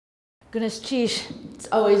Goodness, Chish, it's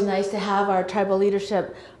always nice to have our tribal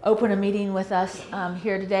leadership open a meeting with us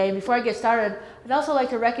here today. Before I get started, I'd also like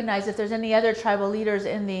to recognize if there's any other tribal leaders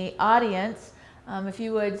in the audience, if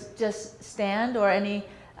you would just stand, or any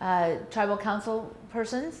tribal council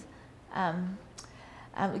persons.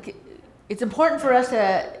 It's important for us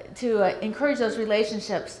to encourage those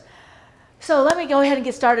relationships. So let me go ahead and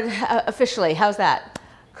get started officially. How's that?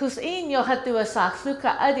 Kusin yohatua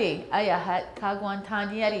saksuka adi ayahat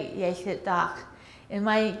kagwantanyeri yeshitach. In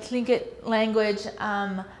my Tlingit language,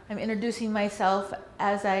 I'm introducing myself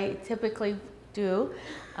as I typically do.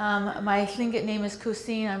 My Tlingit name is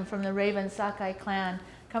Kusin. I'm from the Raven Sakai clan.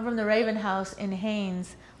 Come from the Raven House in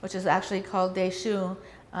Haines, which is actually called Deshu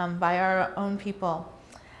by our own people.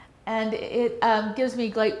 And it gives me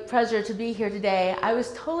great pleasure to be here today. I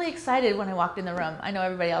was totally excited when I walked in the room. I know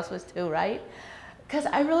everybody else was too, right? Because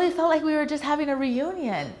I really felt like we were just having a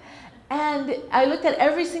reunion. And I looked at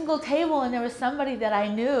every single table, and there was somebody that I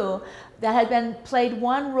knew that had played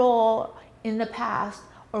one role in the past,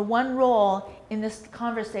 or one role in this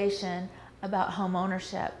conversation about home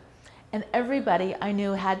ownership. And everybody I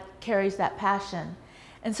knew carries that passion.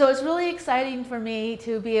 And so it's really exciting for me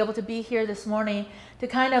to be able to be here this morning to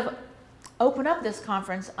kind of open up this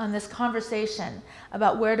conference on this conversation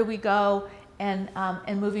about where do we go and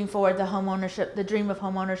moving forward the home ownership, the dream of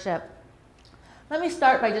home ownership. Let me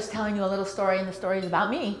start by just telling you a little story, and the story is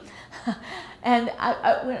about me. And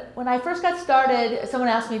when I first got started, someone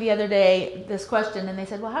asked me the other day this question, and they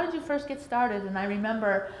said, well, how did you first get started? And I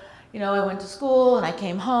remember, you know, I went to school and I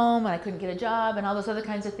came home and I couldn't get a job and all those other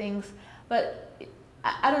kinds of things. But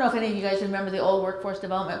I don't know if any of you guys remember the old workforce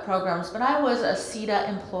development programs, but I was a CETA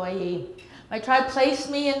employee. My tribe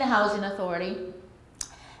placed me in the housing authority,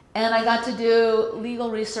 and I got to do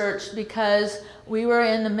legal research because we were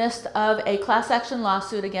in the midst of a class action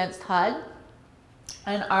lawsuit against HUD,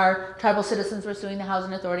 and our tribal citizens were suing the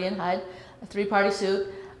housing authority and HUD, a three-party suit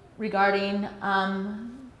regarding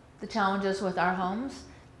the challenges with our homes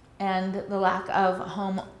and the lack of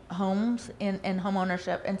homes in home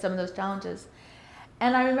ownership and some of those challenges.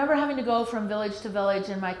 And I remember having to go from village to village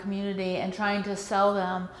in my community and trying to sell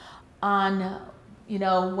them on, you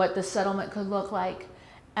know, what the settlement could look like.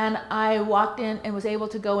 And I walked in and was able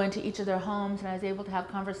to go into each of their homes, and I was able to have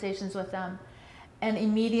conversations with them. And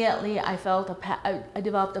immediately I felt I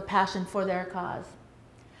developed a passion for their cause.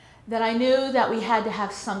 That I knew that we had to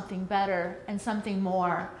have something better and something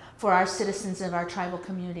more for our citizens of our tribal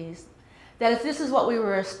communities. That if this is what we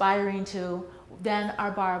were aspiring to, then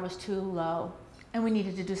our bar was too low, and we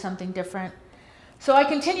needed to do something different. So I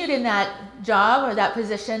continued in that job, or that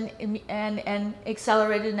position, and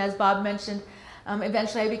accelerated, and as Bob mentioned,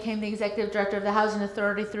 eventually I became the executive director of the housing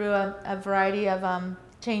authority through a variety of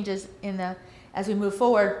changes as we move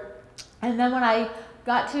forward. And then when I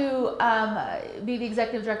got to be the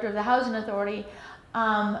executive director of the housing authority,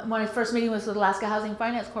 my first meeting was with Alaska Housing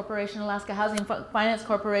Finance Corporation. Alaska Housing Finance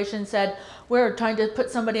Corporation said, we're trying to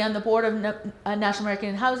put somebody on the board of National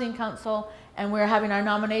American Housing Council, and we're having our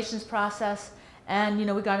nominations process. And you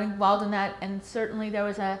know, we got involved in that, and certainly there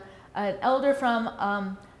was an elder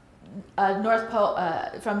from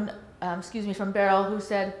from Barrel, who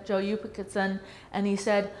said, Joe Yupikitson, and he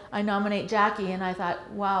said, I nominate Jackie. And I thought,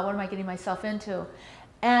 wow, what am I getting myself into?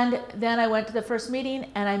 And then I went to the first meeting,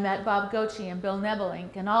 and I met Bob Gochi and Bill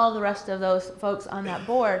Nebelink and all the rest of those folks on that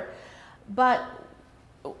board. But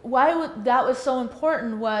why that was so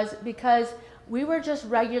important was because we were just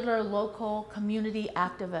regular local community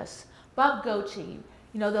activists. Bob Gochi,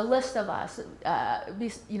 you know, the list of us,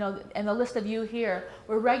 you know, and the list of you here,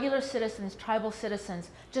 were regular citizens, tribal citizens,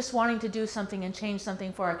 just wanting to do something and change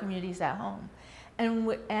something for our communities at home.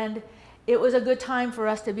 And it was a good time for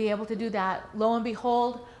us to be able to do that. Lo and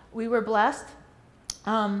behold, we were blessed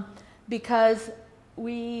because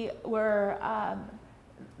we were,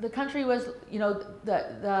 the country was, you know,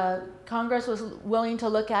 the Congress was willing to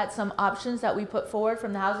look at some options that we put forward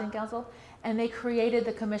from the Housing Council, and they created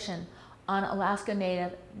the Commission on Alaska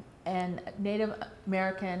Native and Native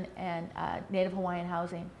American and Native Hawaiian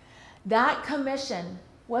housing. That commission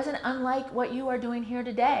wasn't unlike what you are doing here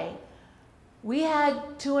today. We had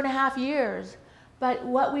 2.5 years, but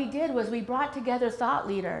what we did was we brought together thought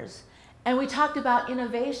leaders, and we talked about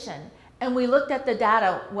innovation, and we looked at the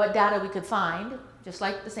data, what data we could find, just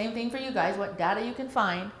like the same thing for you guys, what data you can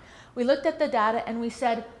find. We looked at the data and we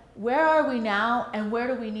said, where are we now, and where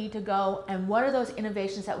do we need to go, and what are those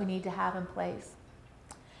innovations that we need to have in place?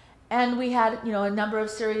 And we had, you know, a number of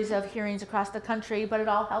series of hearings across the country, but it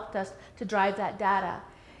all helped us to drive that data.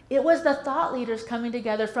 It was the thought leaders coming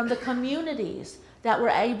together from the communities that were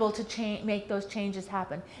able to make those changes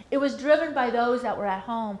happen. It was driven by those that were at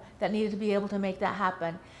home that needed to be able to make that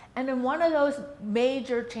happen. And in one of those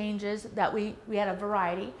major changes that we had a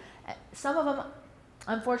variety, some of them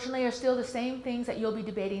unfortunately are still the same things that you'll be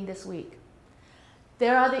debating this week.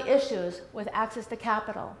 There are the issues with access to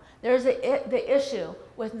capital. There's the issue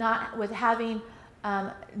with having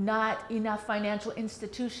not enough financial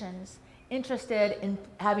institutions interested in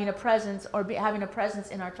having a presence or having a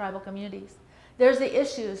presence in our tribal communities. There's the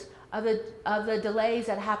issues of the delays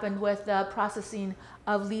that happened with the processing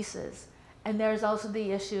of leases. And there's also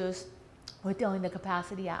the issues with dealing with the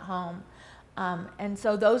capacity at home. And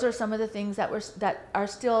so those are some of the things that are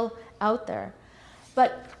still out there.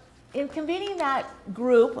 But in convening that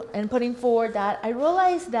group and putting forward that, I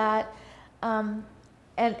realized that, and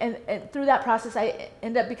through that process, I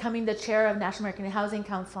ended up becoming the chair of National American Housing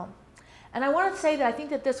Council. And I want to say that I think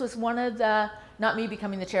that this was one of the, not me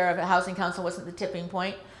becoming the chair of a housing council wasn't the tipping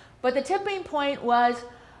point, but the tipping point was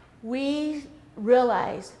we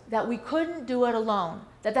realized that we couldn't do it alone,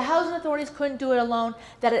 that the housing authorities couldn't do it alone,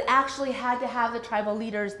 that it actually had to have the tribal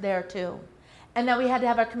leaders there too, and that we had to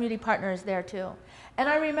have our community partners there too. And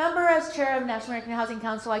I remember as chair of National American Housing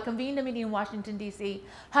Council, I convened a meeting in Washington, D.C.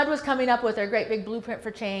 HUD was coming up with their great big blueprint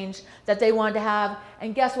for change that they wanted to have.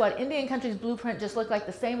 And guess what? Indian Country's blueprint just looked like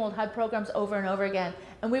the same old HUD programs over and over again.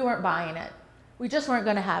 And we weren't buying it. We just weren't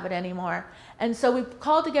going to have it anymore. And so we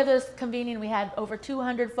called together this convening. We had over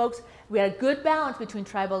 200 folks. We had a good balance between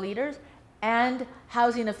tribal leaders and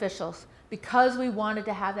housing officials because we wanted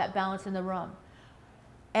to have that balance in the room.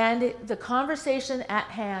 And the conversation at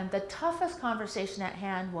hand, the toughest conversation at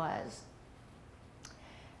hand was,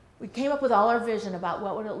 we came up with all our vision about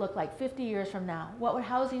what would it look like 50 years from now? What would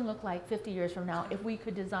housing look like 50 years from now if we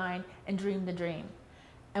could design and dream the dream?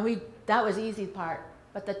 And that was the easy part.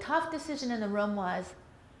 But the tough decision in the room was,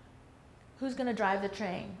 who's going to drive the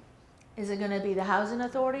train? Is it going to be the housing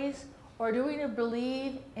authorities? Or do we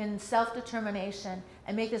believe in self-determination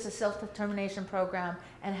and make this a self-determination program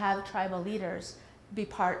and have tribal leaders be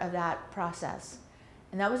part of that process?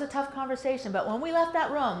 And that was a tough conversation, but when we left that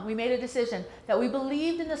room, we made a decision that we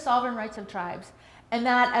believed in the sovereign rights of tribes and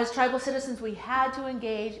that as tribal citizens, we had to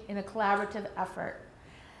engage in a collaborative effort.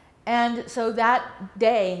 And so that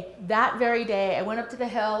very day, I went up to the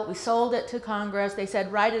Hill, we sold it to Congress, they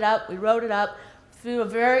said, write it up, we wrote it up, through a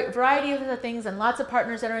variety of the things and lots of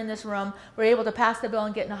partners that are in this room, were able to pass the bill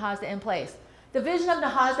and get NAHASDA in place. The vision of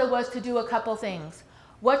NAHASDA was to do a couple things,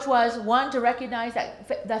 which was, one, to recognize that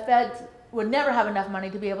the feds would never have enough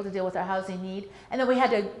money to be able to deal with our housing need, and that we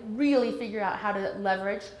had to really figure out how to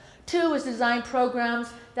leverage. Two was design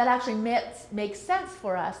programs that actually make sense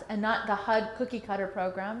for us and not the HUD cookie cutter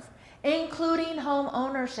programs, including home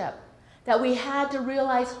ownership, that we had to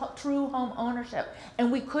realize true home ownership,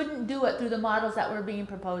 and we couldn't do it through the models that were being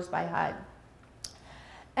proposed by HUD.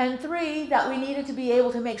 And three, that we needed to be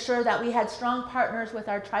able to make sure that we had strong partners with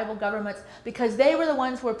our tribal governments because they were the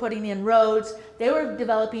ones who were putting in roads, they were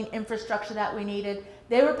developing infrastructure that we needed,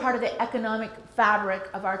 they were part of the economic fabric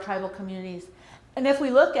of our tribal communities. And if we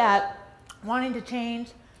look at wanting to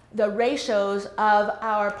change the ratios of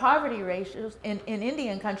our poverty ratios in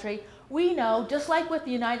Indian country, we know, just like with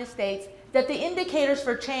the United States, that the indicators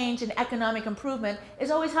for change and economic improvement is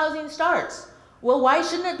always housing starts. Well, why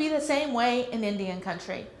shouldn't it be the same way in Indian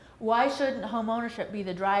country? Why shouldn't homeownership be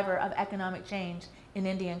the driver of economic change in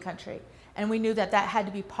Indian country? And we knew that that had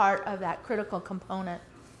to be part of that critical component.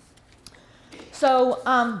 So,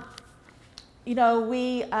 you know,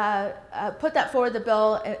 we put that forward, the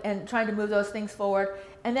bill, and trying to move those things forward.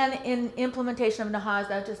 And then in implementation of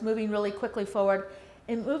NAHASDA, just moving really quickly forward,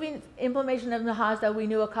 in implementation of NAHASDA, we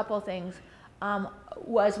knew a couple of things.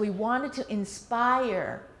 Was we wanted to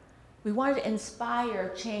inspire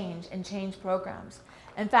change and change programs.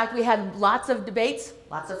 In fact, we had lots of debates,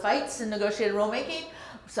 lots of fights in negotiated rulemaking.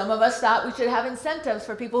 Some of us thought we should have incentives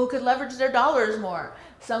for people who could leverage their dollars more.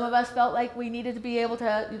 Some of us felt like we needed to be able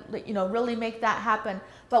to, you know, really make that happen.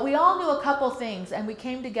 But we all knew a couple things, and we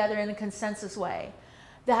came together in a consensus way,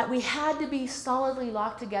 that we had to be solidly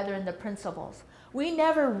locked together in the principles. We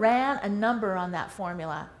never ran a number on that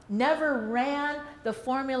formula, never ran the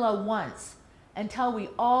formula once until we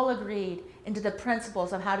all agreed into the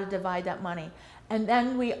principles of how to divide that money. And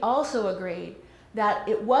then we also agreed that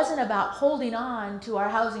it wasn't about holding on to our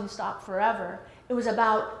housing stock forever. It was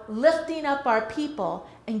about lifting up our people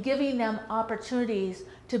and giving them opportunities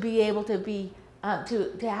to be able to be,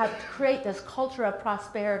 to create this culture of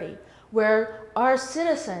prosperity where our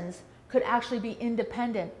citizens could actually be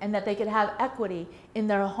independent and that they could have equity in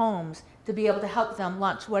their homes to be able to help them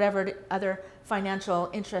launch whatever other financial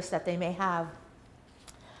interests that they may have.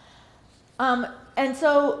 And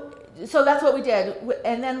so that's what we did.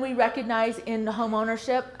 And then we recognized in home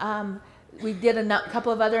ownership, we did a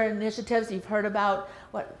couple of other initiatives. You've heard about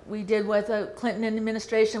what we did with the Clinton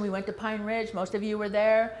administration. We went to Pine Ridge. Most of you were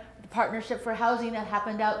there. The Partnership for Housing that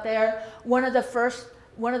happened out there. One of the first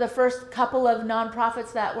couple of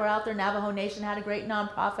nonprofits that were out there, Navajo Nation had a great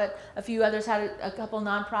nonprofit. A few others had a couple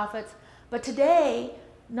nonprofits. But today,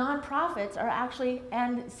 nonprofits are actually,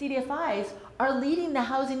 and CDFIs, are leading the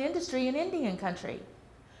housing industry in Indian country.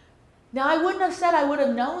 Now, I wouldn't have said I would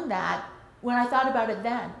have known that when I thought about it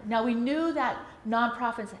then. Now, we knew that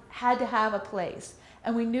nonprofits had to have a place,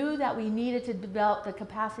 and we knew that we needed to develop the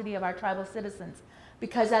capacity of our tribal citizens,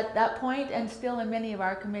 because at that point, and still in many of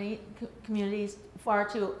our communities far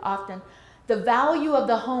too often, the value of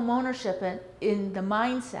the home ownership in the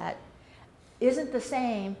mindset isn't the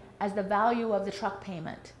same as the value of the truck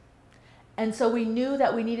payment. And so we knew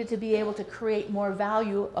that we needed to be able to create more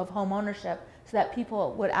value of home ownership so that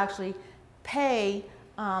people would actually pay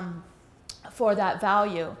for that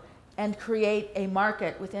value and create a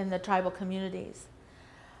market within the tribal communities.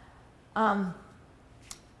 And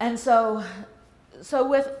so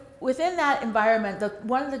within that environment,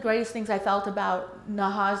 one of the greatest things I felt about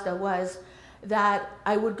Nahasda was that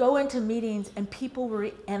I would go into meetings and people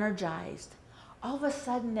were energized. All of a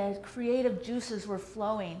sudden, their creative juices were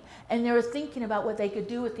flowing, and they were thinking about what they could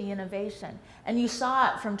do with the innovation. And you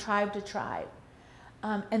saw it from tribe to tribe.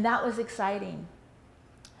 And that was exciting.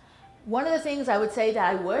 One of the things I would say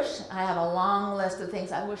that I have a long list of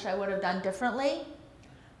things I wish I would have done differently.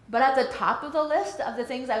 But at the top of the list of the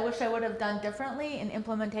things I wish I would have done differently in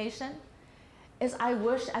implementation is I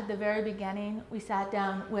wish at the very beginning we sat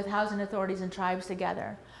down with housing authorities and tribes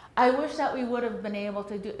together. I wish that we would have been able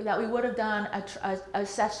to do, that we would have done a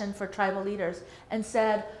session for tribal leaders and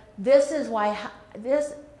said, this is why,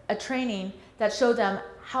 a training that showed them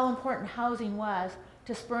how important housing was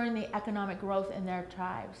to spurring the economic growth in their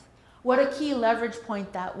tribes. What a key leverage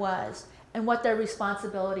point that was and what their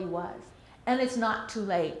responsibility was. And it's not too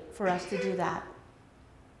late for us to do that.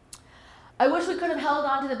 I wish we could have held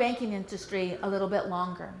on to the banking industry a little bit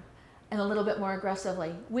longer and a little bit more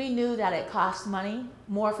aggressively. We knew that it cost money,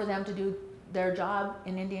 more for them to do their job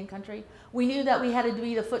in Indian country. We knew that we had to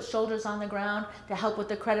be the foot shoulders on the ground to help with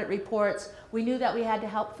the credit reports. We knew that we had to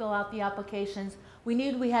help fill out the applications. We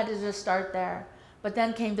knew we had to just start there. But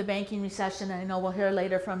then came the banking recession, and I know we'll hear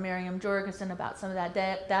later from Miriam Jorgensen about some of that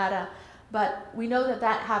data. But we know that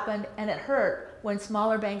that happened, and it hurt when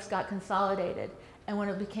smaller banks got consolidated and when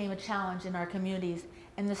it became a challenge in our communities,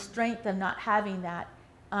 and the strength of not having that,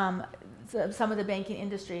 some of the banking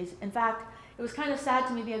industries. In fact, it was kind of sad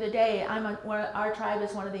to me the other day. Our tribe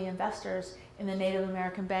is one of the investors in the Native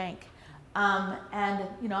American Bank. And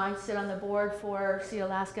you know, I sit on the board for See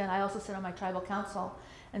Alaska, and I also sit on my tribal council.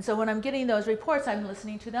 And so when I'm getting those reports, I'm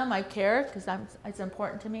listening to them. I care because it's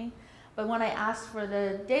important to me. But when I asked for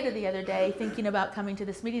the data the other day, thinking about coming to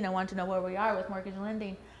this meeting, I wanted to know where we are with mortgage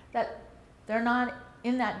lending, that they're not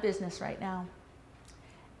in that business right now.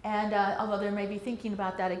 And although they may be thinking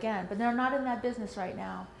about that again, but they're not in that business right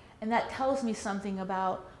now. And that tells me something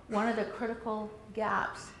about one of the critical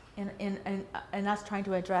gaps in us trying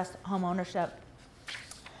to address home ownership.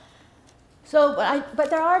 So, but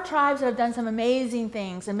there are tribes that have done some amazing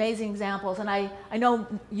things, amazing examples, and I know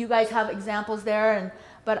you guys have examples there,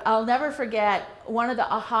 but I'll never forget one of the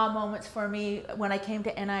aha moments for me when I came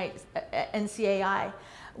to NCAI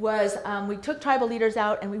was we took tribal leaders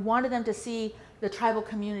out and we wanted them to see the tribal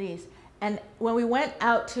communities. And when we went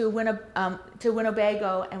out to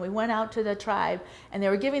Winnebago and we went out to the tribe, and they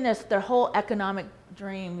were giving us their whole economic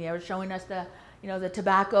dream. They were showing us the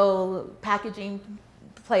tobacco packaging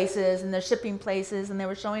places and the shipping places, and they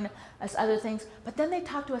were showing us other things. But then they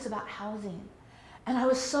talked to us about housing. And I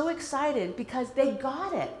was so excited because they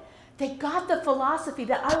got it. They got the philosophy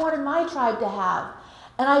that I wanted my tribe to have.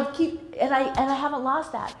 And I haven't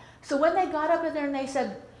lost that. So when they got up in there and they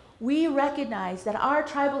said, we recognize that our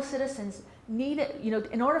tribal citizens need it,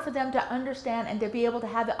 in order for them to understand and to be able to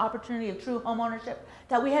have the opportunity of true home ownership,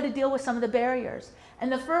 that we had to deal with some of the barriers.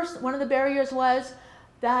 And one of the barriers was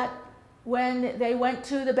that when they went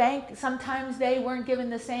to the bank, sometimes they weren't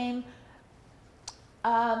given the same,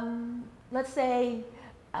 let's say,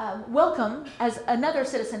 welcome as another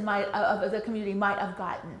citizen of the community might have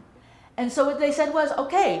gotten. And so what they said was,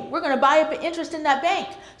 okay, we're going to buy up an interest in that bank.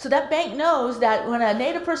 So that bank knows that when a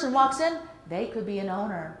Native person walks in, they could be an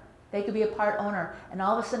owner. They could be a part owner. And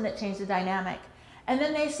all of a sudden it changed the dynamic. And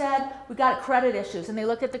then they said, we got credit issues, and they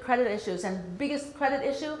looked at the credit issues, and the biggest credit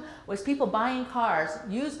issue was people buying cars,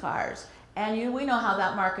 used cars. And we know how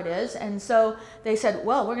that market is. And so they said,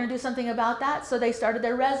 well, we're going to do something about that. So they started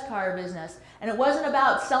their res car business. And it wasn't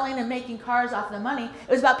about selling and making cars off the money. It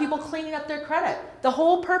was about people cleaning up their credit. The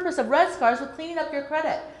whole purpose of res cars was cleaning up your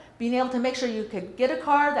credit, being able to make sure you could get a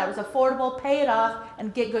car that was affordable, pay it off,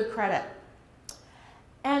 and get good credit.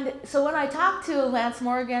 And so when I talked to Lance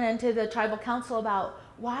Morgan and to the tribal council about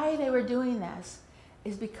why they were doing this,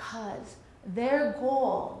 is because their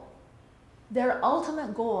goal, their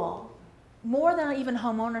ultimate goal, more than even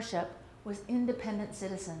home ownership, was independent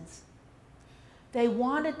citizens. They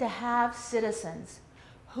wanted to have citizens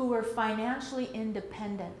who were financially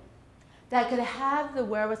independent, that could have the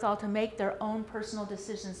wherewithal to make their own personal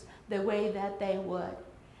decisions the way that they would.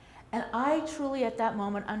 And I truly at that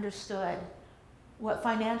moment understood what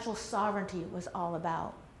financial sovereignty was all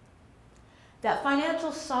about. That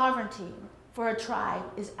financial sovereignty for a tribe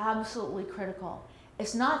is absolutely critical.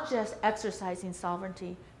 It's not just exercising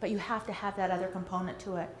sovereignty, but you have to have that other component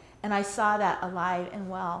to it. And I saw that alive and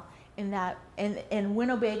well in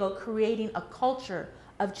Winnebago, creating a culture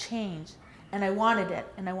of change. And I wanted it,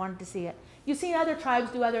 and I wanted to see it. You've seen other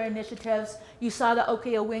tribes do other initiatives. You saw the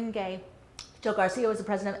Okeo-Wingay. Joe Garcia was the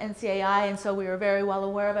president of NCAI, and so we were very well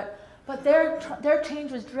aware of it. But their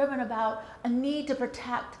change was driven about a need to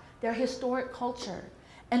protect their historic culture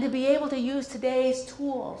and to be able to use today's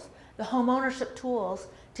tools, the homeownership tools,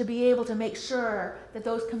 to be able to make sure that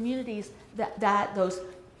those communities,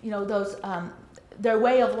 their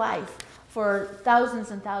way of life for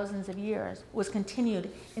thousands and thousands of years was continued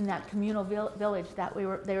in that communal village that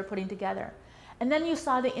they were putting together. And then you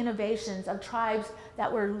saw the innovations of tribes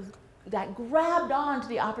that grabbed on to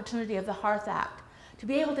the opportunity of the Hearth Act to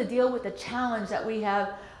be able to deal with the challenge that we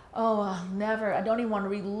have. I don't even want to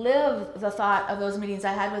relive the thought of those meetings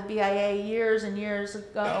I had with BIA years and years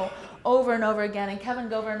ago, over and over again. And Kevin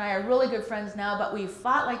Gover and I are really good friends now, but we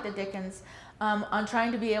fought like the Dickens on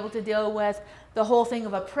trying to be able to deal with the whole thing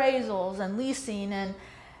of appraisals and leasing. And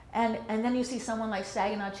then you see someone like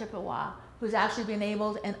Saginaw Chippewa, who's actually been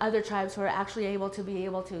able, and other tribes who are actually able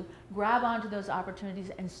to grab onto those opportunities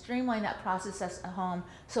and streamline that process at home.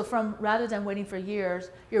 So rather than waiting for years,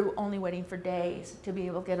 you're only waiting for days to be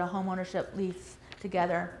able to get a homeownership lease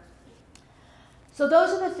together. So those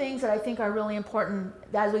are the things that I think are really important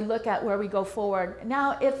as we look at where we go forward.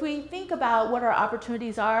 Now, if we think about what our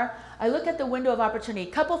opportunities are, I look at the window of opportunity.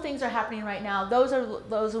 A couple things are happening right now. Those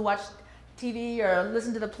who watch TV or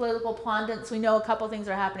listen to the political pundits, we know a couple things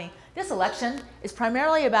are happening. This election is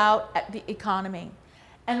primarily about the economy.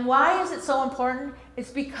 And why is it so important?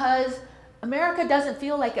 It's because America doesn't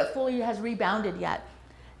feel like it fully has rebounded yet.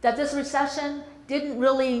 That this recession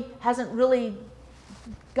hasn't really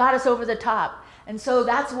got us over the top. And so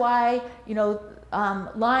that's why,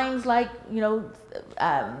 lines like,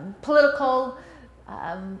 political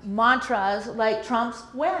mantras like Trump's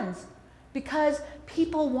wins. Because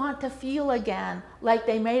people want to feel again like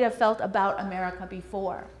they may have felt about America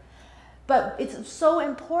before. But it's so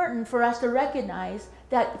important for us to recognize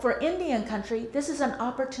that for Indian country, this is an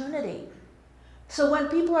opportunity. So when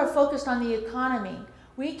people are focused on the economy,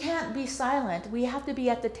 we can't be silent. We have to be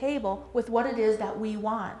at the table with what it is that we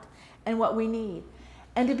want and what we need.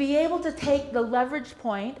 And to be able to take the leverage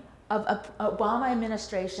point of Obama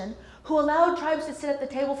administration, who allowed tribes to sit at the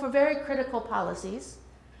table for very critical policies,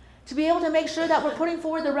 to be able to make sure that we're putting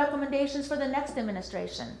forward the recommendations for the next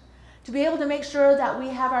administration, to be able to make sure that we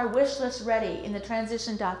have our wish list ready in the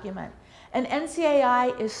transition document. And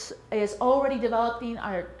NCAI is already developing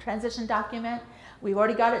our transition document. We've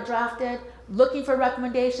already got it drafted, looking for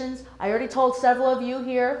recommendations. I already told several of you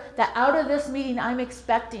here that out of this meeting, I'm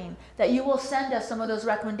expecting that you will send us some of those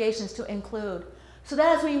recommendations to include. So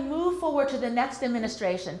that as we move forward to the next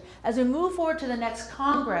administration, as we move forward to the next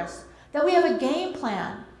Congress, that we have a game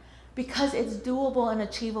plan, because it's doable and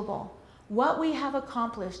achievable. What we have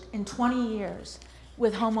accomplished in 20 years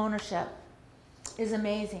with home ownership is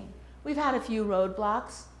amazing. We've had a few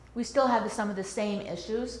roadblocks. We still have some of the same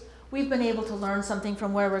issues. We've been able to learn something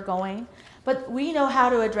from where we're going, but we know how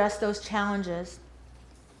to address those challenges.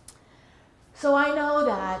 So I know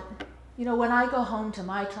that, when I go home to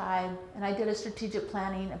my tribe, and I did a strategic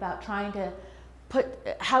planning about trying to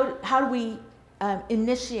how do we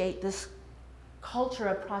initiate this culture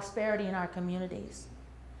of prosperity in our communities.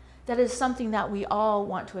 That is something that we all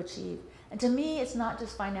want to achieve. And to me, it's not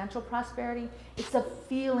just financial prosperity, it's the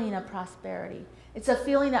feeling of prosperity. It's a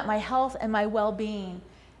feeling that my health and my well-being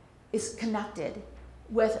is connected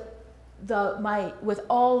with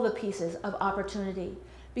all the pieces of opportunity.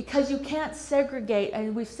 Because you can't segregate,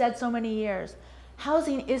 and we've said so many years,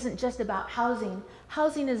 Housing isn't just about housing.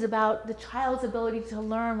 Housing is about the child's ability to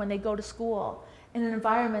learn when they go to school in an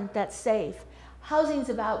environment that's safe. Housing is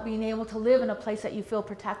about being able to live in a place that you feel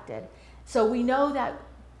protected. So we know that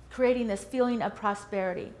creating this feeling of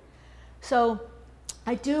prosperity. So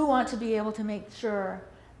I do want to be able to make sure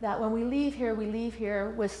that when we leave here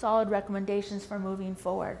with solid recommendations for moving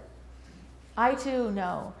forward. I too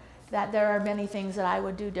know that there are many things that I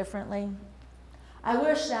would do differently. I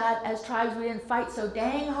wish that as tribes we didn't fight so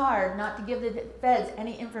dang hard not to give the feds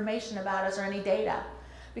any information about us or any data.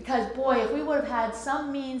 Because boy, if we would have had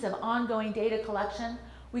some means of ongoing data collection,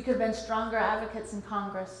 we could have been stronger advocates in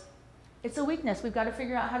Congress. It's a weakness. We've got to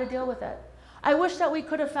figure out how to deal with it. I wish that we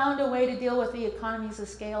could have found a way to deal with the economies of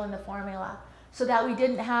scale in the formula so that we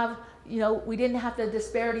didn't have, we didn't have the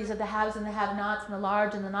disparities of the haves and the have-nots and the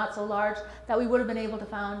large and the not so large, that we would have been able to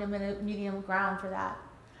find a medium ground for that.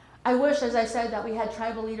 I wish, as I said, that we had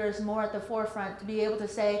tribal leaders more at the forefront to be able to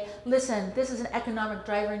say, listen, this is an economic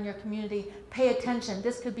driver in your community. Pay attention.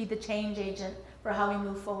 This could be the change agent for how we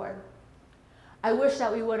move forward. I wish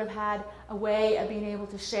that we would have had a way of being able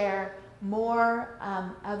to share more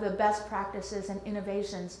of the best practices and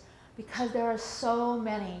innovations, because there are so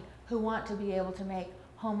many who want to be able to make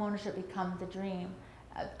homeownership become the dream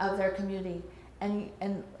of their community. And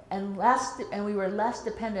we were less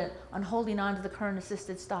dependent on holding on to the current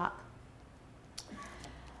assisted stock.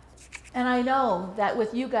 And I know that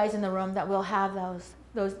with you guys in the room that we'll have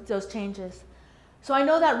those changes. So I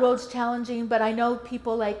know that road's challenging, but I know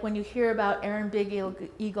people, like when you hear about Erin Big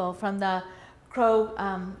Eagle from the Crow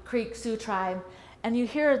Creek Sioux tribe, and you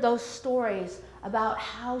hear those stories about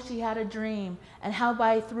how she had a dream and how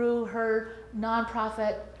through her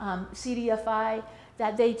nonprofit CDFI,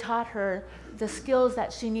 that they taught her the skills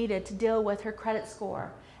that she needed to deal with her credit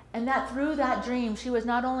score. And that through that dream, she was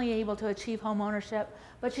not only able to achieve home ownership,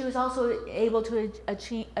 but she was also able to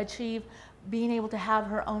achieve being able to have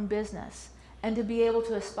her own business and to be able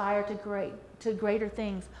to aspire to greater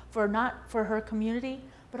things, not for her community,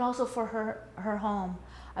 but also for her home.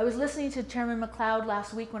 I was listening to Chairman McLeod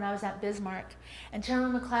last week when I was at Bismarck, and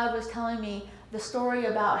Chairman McLeod was telling me the story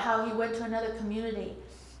about how he went to another community,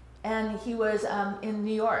 and he was in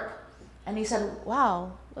New York, and he said,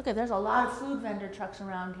 wow, look, there's a lot of food vendor trucks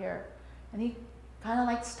around here, and he kind of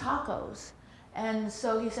likes tacos. And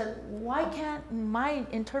so he said,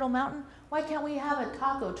 in Turtle Mountain, why can't we have a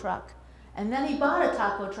taco truck? And then he bought a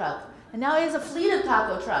taco truck, and now he has a fleet of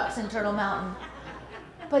taco trucks in Turtle Mountain.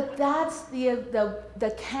 But that's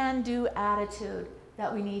the can-do attitude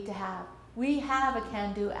that we need to have. We have a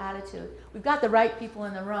can-do attitude. We've got the right people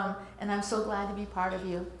in the room, and I'm so glad to be part of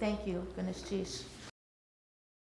you. Thank you. Ganesh Chish.